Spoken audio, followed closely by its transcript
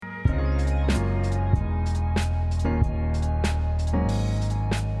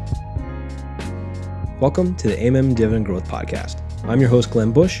Welcome to the AMM Dividend Growth Podcast. I'm your host,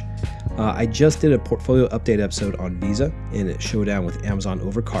 Glenn Bush. I just did a portfolio update episode on Visa and its showdown with Amazon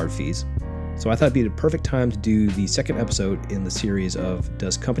over card fees. So I thought it'd be the perfect time to do the second episode in the series of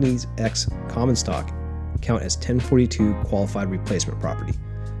Does Companies X Common Stock Count as 1042 Qualified Replacement Property?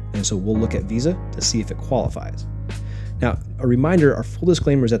 And so we'll look at Visa to see if it qualifies. Now, a reminder, our full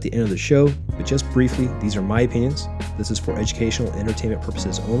disclaimer is at the end of the show, but just briefly, these are my opinions. This is for educational and entertainment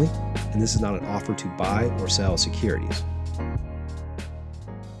purposes only, and this is not an offer to buy or sell securities.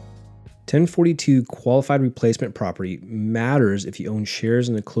 1042 qualified replacement property matters if you own shares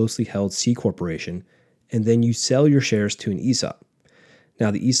in a closely held C corporation, and then you sell your shares to an ESOP.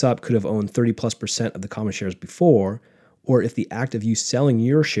 Now, the ESOP could have owned 30+% of the common shares before, or if the act of you selling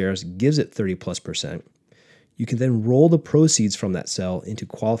your shares gives it 30+%, you can then roll the proceeds from that sale into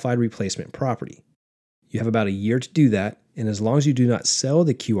qualified replacement property. You have about a year to do that, and as long as you do not sell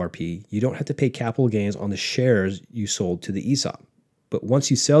the QRP, you don't have to pay capital gains on the shares you sold to the ESOP. But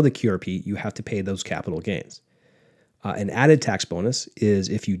once you sell the QRP, you have to pay those capital gains. An added tax bonus is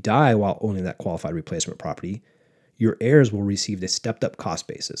if you die while owning that qualified replacement property, your heirs will receive a stepped-up cost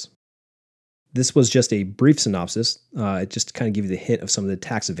basis. This was just a brief synopsis, just to kind of give you the hint of some of the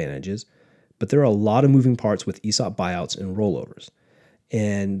tax advantages. But there are a lot of moving parts with ESOP buyouts and rollovers,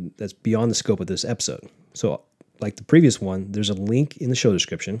 and that's beyond the scope of this episode. So like the previous one, there's a link in the show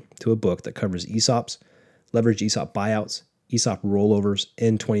description to a book that covers ESOPs, leveraged ESOP buyouts, ESOP rollovers,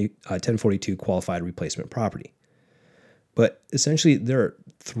 and 1042 qualified replacement property. But essentially, there are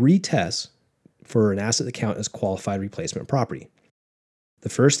 3 tests for an asset to count as qualified replacement property. The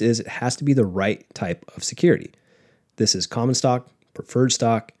first is it has to be the right type of security. This is common stock, preferred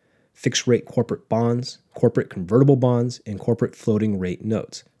stock, fixed rate corporate bonds, corporate convertible bonds, and corporate floating rate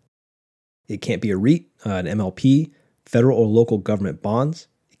notes. It can't be a REIT, an MLP, federal or local government bonds.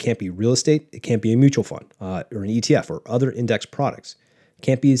 It can't be real estate. It can't be a mutual fund or an ETF or other index products. It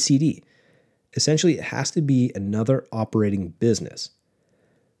can't be a CD. Essentially, it has to be another operating business.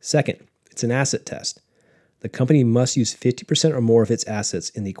 Second, it's an asset test. The company must use 50% or more of its assets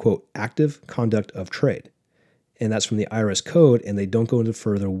in the, quote, active conduct of trade. And that's from the IRS code, and they don't go into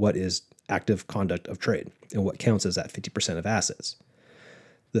further what is active conduct of trade and what counts as that 50% of assets.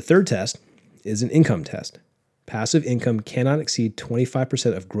 The third test is an income test. Passive income cannot exceed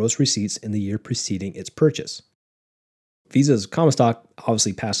 25% of gross receipts in the year preceding its purchase. Visa's common stock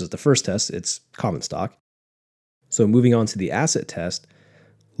obviously passes the first test, it's common stock. So moving on to the asset test,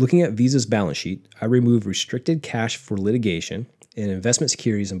 looking at Visa's balance sheet, I remove restricted cash for litigation and investment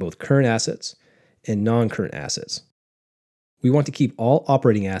securities in both current assets and non-current assets. We want to keep all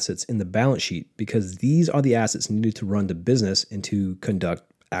operating assets in the balance sheet because these are the assets needed to run the business and to conduct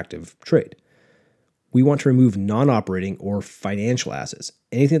active trade. We want to remove non-operating or financial assets,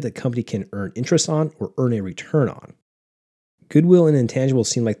 anything that the company can earn interest on or earn a return on. Goodwill and intangibles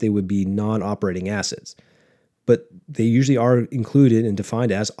seem like they would be non-operating assets, but they usually are included and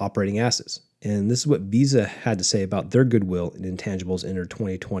defined as operating assets. And this is what Visa had to say about their goodwill and intangibles in their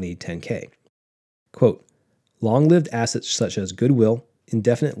 2020 10K. Quote, long-lived assets such as goodwill,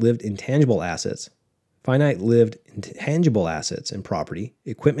 indefinite-lived intangible assets, finite-lived intangible assets and property,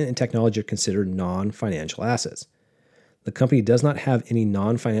 equipment and technology are considered non-financial assets. The company does not have any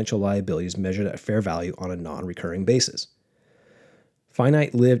non-financial liabilities measured at fair value on a non-recurring basis.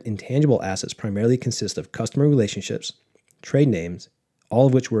 Finite-lived intangible assets primarily consist of customer relationships, trade names, all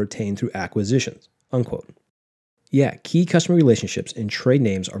of which were obtained through acquisitions, unquote. Yeah, key customer relationships and trade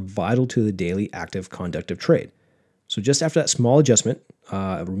names are vital to the daily active conduct of trade. So just after that small adjustment,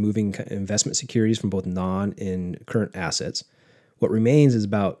 removing investment securities from both non and current assets, what remains is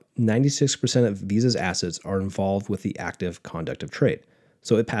about 96% of Visa's assets are involved with the active conduct of trade.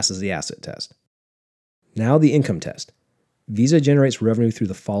 So it passes the asset test. Now the income test. Visa generates revenue through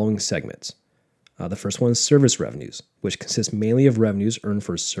the following segments. The first one is service revenues, which consists mainly of revenues earned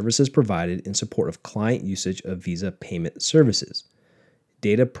for services provided in support of client usage of Visa payment services.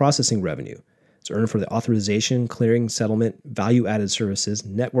 Data processing revenue. It's earned for the authorization, clearing, settlement, value-added services,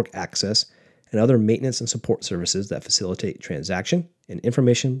 network access, and other maintenance and support services that facilitate transaction and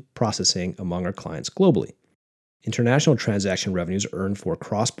information processing among our clients globally. International transaction revenues are earned for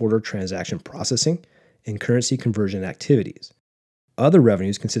cross-border transaction processing and currency conversion activities. Other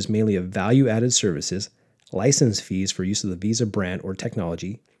revenues consist mainly of value-added services, license fees for use of the Visa brand or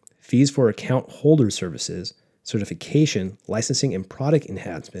technology, fees for account holder services, certification, licensing, and product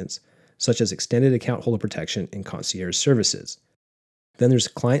enhancements, such as extended account holder protection and concierge services. Then there's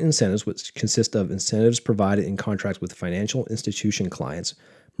client incentives, which consist of incentives provided in contracts with financial institution clients,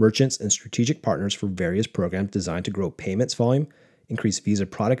 merchants, and strategic partners for various programs designed to grow payments volume, increase Visa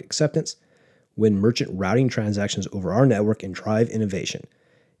product acceptance, win merchant routing transactions over our network, and drive innovation.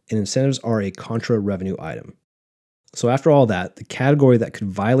 And incentives are a contra revenue item. So after all that, the category that could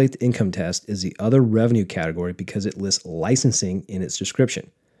violate the income test is the other revenue category because it lists licensing in its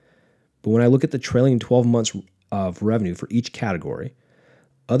description. But when I look at the trailing 12 months of revenue for each category,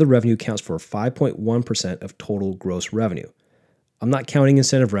 other revenue accounts for 5.1% of total gross revenue. I'm not counting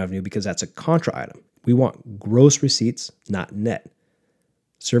incentive revenue because that's a contra item. We want gross receipts, not net.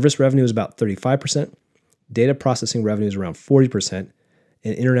 Service revenue is about 35%, data processing revenue is around 40%,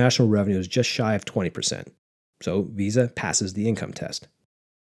 and international revenue is just shy of 20%. So Visa passes the income test.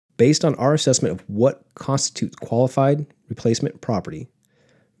 Based on our assessment of what constitutes qualified replacement property,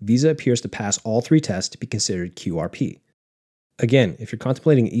 Visa appears to pass all three tests to be considered QRP. Again, if you're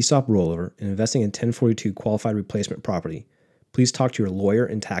contemplating an ESOP rollover and investing in 1042 qualified replacement property, please talk to your lawyer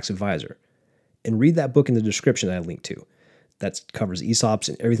and tax advisor. And read that book in the description that I linked to. That covers ESOPs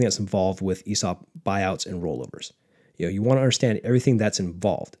and everything that's involved with ESOP buyouts and rollovers. You want to understand everything that's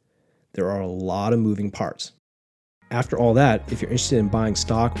involved. There are a lot of moving parts. After all that, if you're interested in buying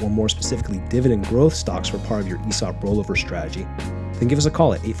stock or more specifically dividend growth stocks for part of your ESOP rollover strategy, then give us a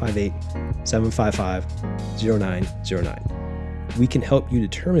call at 858-755-0909. We can help you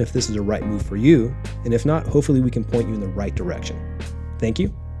determine if this is the right move for you, and if not, hopefully we can point you in the right direction. Thank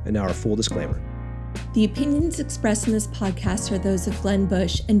you, and now our full disclaimer. The opinions expressed in this podcast are those of Glenn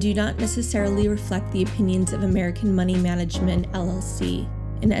Bush and do not necessarily reflect the opinions of American Money Management, LLC,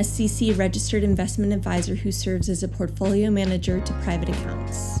 an SEC-registered investment advisor who serves as a portfolio manager to private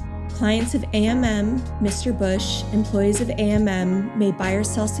accounts. Clients of AMM, Mr. Bush, employees of AMM may buy or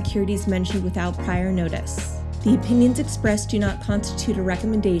sell securities mentioned without prior notice. The opinions expressed do not constitute a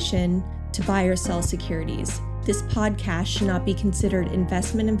recommendation to buy or sell securities. This podcast should not be considered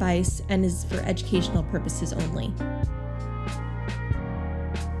investment advice and is for educational purposes only.